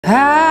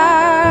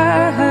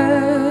I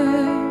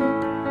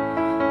heard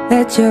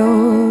that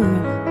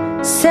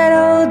you're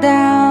settled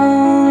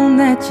down,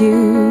 that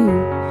you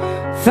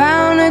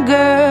found a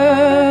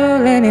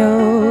girl and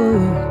you're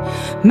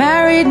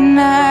married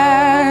now.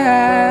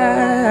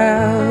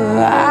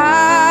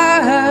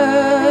 I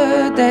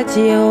heard that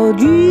your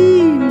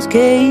dreams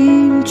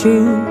came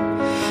true.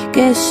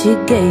 Guess she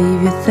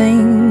gave you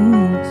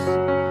things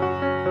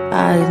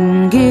I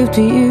didn't give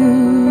to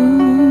you.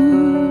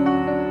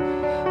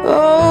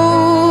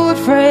 Old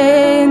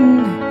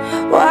friend,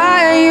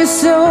 why are you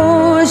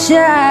so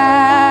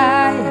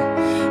shy?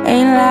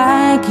 Ain't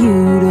like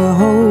you to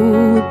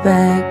hold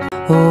back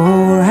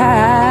or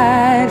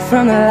hide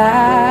from the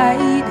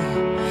light.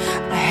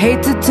 I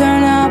hate to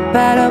turn up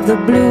out of the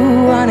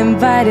blue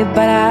uninvited,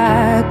 but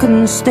I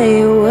couldn't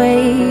stay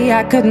away,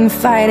 I couldn't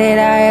fight it.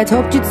 I had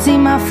hoped you'd see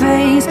my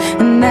face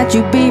and that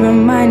you'd be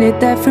reminded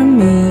that for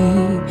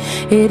me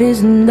it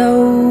isn't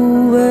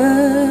over.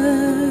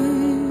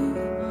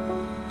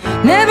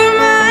 Never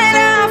mind,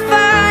 I'll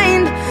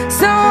find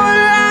someone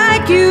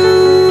like you.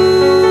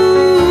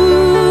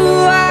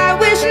 I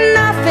wish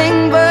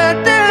nothing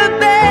but the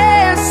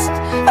best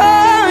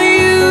for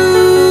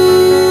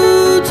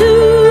you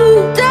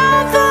too.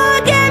 Don't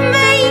forget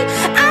me,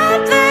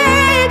 I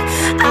beg.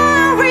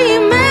 I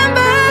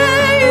remember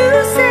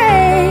you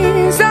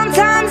say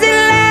sometimes it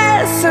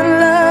lasts and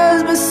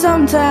loves, but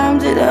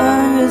sometimes it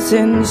hurts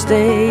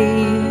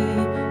instead.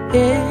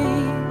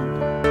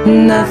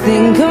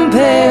 Nothing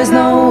compares,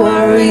 no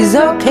worries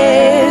or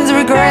cares,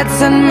 regrets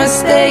and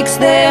mistakes,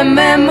 their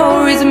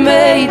memories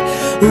made.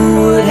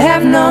 Who would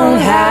have known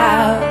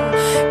how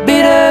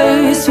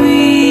bittersweet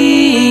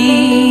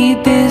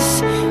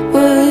this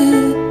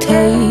would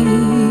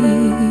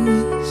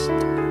taste?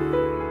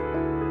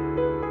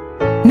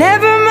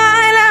 Never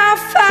mind, I'll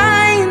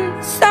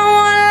find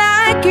someone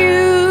like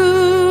you.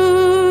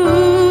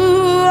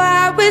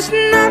 I wish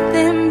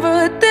nothing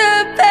but the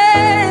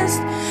best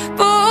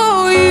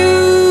for you.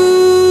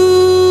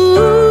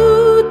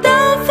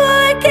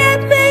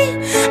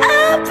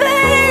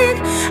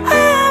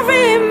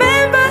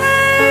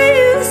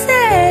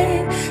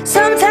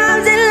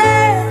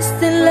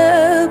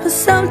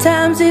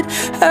 Sometimes it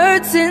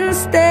hurts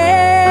instead.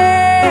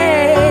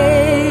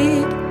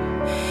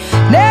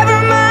 Never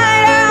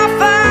mind, I'll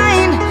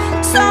find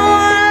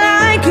someone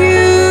like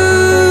you.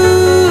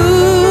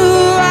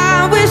 I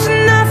wish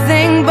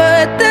nothing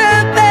but the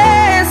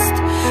best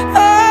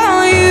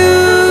for you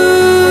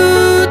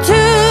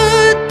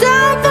too.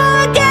 Don't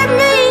forget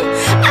me,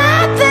 I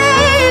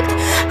begged.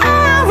 I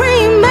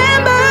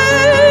remember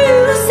you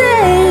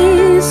say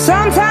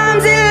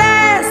sometimes it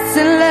lasts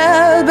in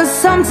love, but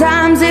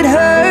sometimes it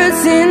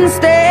hurts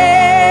instead.